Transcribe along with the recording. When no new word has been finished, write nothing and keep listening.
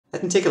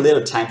Let me take a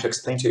little time to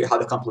explain to you how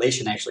the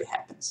compilation actually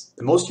happens.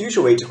 The most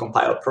usual way to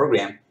compile a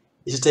program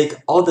is to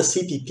take all the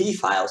CPP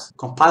files,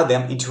 compile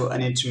them into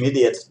an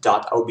intermediate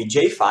 .obj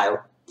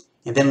file,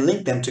 and then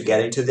link them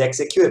together into the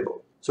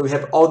executable. So we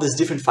have all these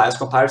different files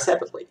compiled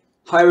separately.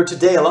 However,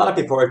 today a lot of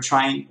people are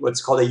trying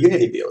what's called a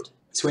unity build.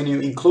 It's when you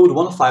include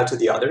one file to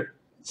the other,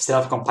 instead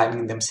of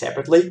compiling them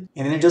separately,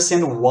 and then you just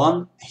send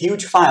one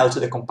huge file to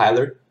the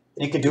compiler,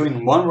 and you can do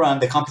in one run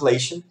the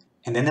compilation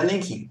and then the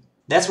linking.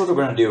 That's what we're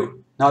going to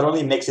do. Not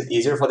only makes it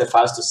easier for the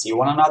files to see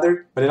one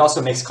another, but it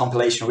also makes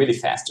compilation really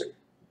faster.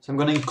 So I'm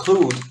going to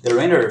include the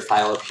renderer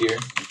file up here,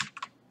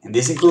 and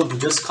this include will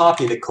just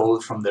copy the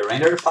code from the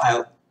renderer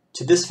file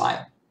to this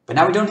file. But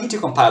now we don't need to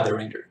compile the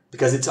render,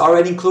 because it's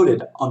already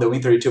included on the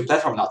Win32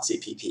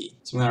 platform.cpp.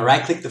 So I'm going to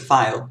right-click the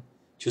file,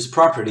 choose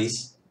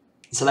Properties,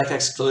 and select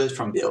Exclude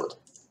from Build.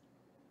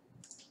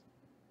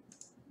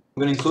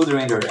 I'm going to include the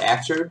renderer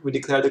after we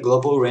declare the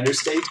global render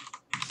state,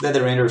 so that the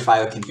renderer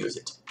file can use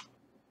it.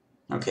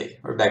 Okay,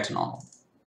 we're back to normal.